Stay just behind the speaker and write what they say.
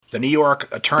The New York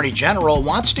Attorney General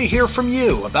wants to hear from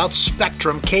you about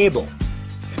Spectrum Cable.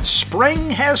 And spring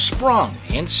has sprung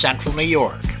in central New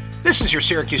York. This is your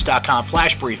Syracuse.com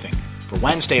flash briefing for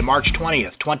Wednesday, March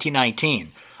 20th,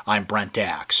 2019. I'm Brent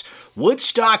Dax.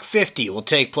 Woodstock 50 will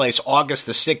take place August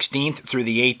the 16th through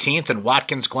the 18th in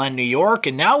Watkins Glen, New York,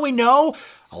 and now we know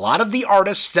a lot of the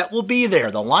artists that will be there.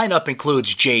 The lineup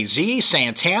includes Jay-Z,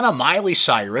 Santana, Miley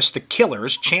Cyrus, The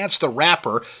Killers, Chance the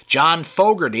Rapper, John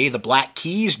Fogerty, The Black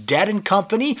Keys, Dead &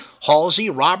 Company, Halsey,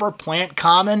 Robert Plant,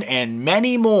 Common, and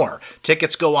many more.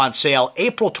 Tickets go on sale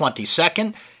April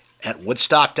 22nd at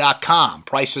Woodstock.com.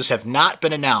 Prices have not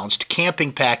been announced.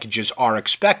 Camping packages are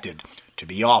expected to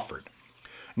be offered.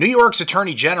 New York's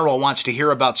Attorney General wants to hear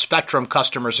about Spectrum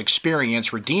customers'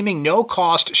 experience redeeming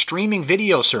no-cost streaming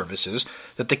video services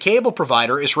that the cable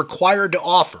provider is required to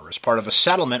offer as part of a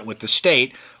settlement with the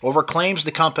state over claims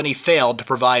the company failed to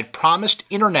provide promised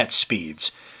internet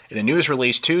speeds. In a news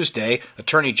release Tuesday,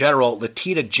 Attorney General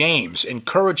Letitia James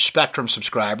encouraged Spectrum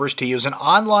subscribers to use an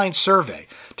online survey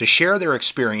to share their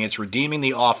experience redeeming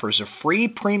the offers of free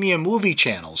premium movie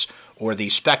channels or the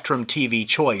Spectrum TV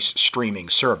Choice streaming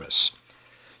service.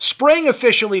 Spring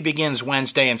officially begins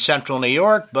Wednesday in central New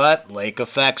York, but lake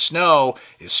effect snow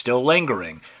is still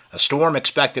lingering. A storm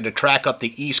expected to track up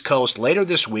the East Coast later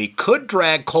this week could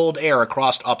drag cold air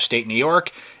across upstate New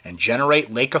York and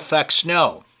generate lake effect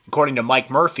snow. According to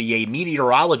Mike Murphy, a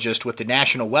meteorologist with the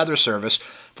National Weather Service,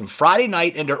 from Friday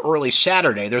night into early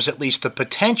Saturday, there's at least the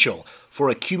potential for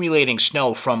accumulating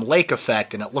snow from lake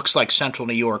effect, and it looks like central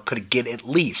New York could get at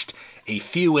least a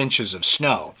few inches of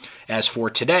snow. As for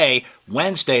today,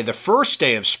 Wednesday, the first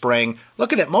day of spring,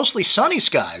 looking at mostly sunny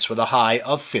skies with a high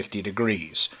of 50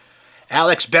 degrees.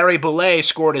 Alex Barré-Boulet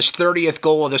scored his 30th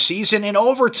goal of the season in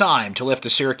overtime to lift the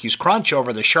Syracuse Crunch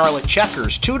over the Charlotte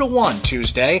Checkers 2-1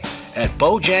 Tuesday at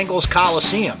Bojangles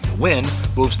Coliseum. The win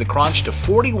moves the Crunch to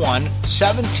 41,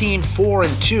 17,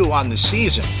 4-2 on the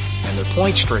season, and their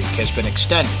point streak has been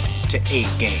extended to 8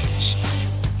 games.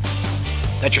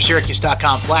 That's your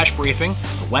Syracuse.com flash briefing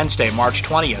for Wednesday, March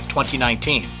 20th,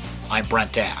 2019. I'm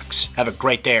Brent Dax. Have a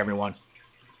great day, everyone.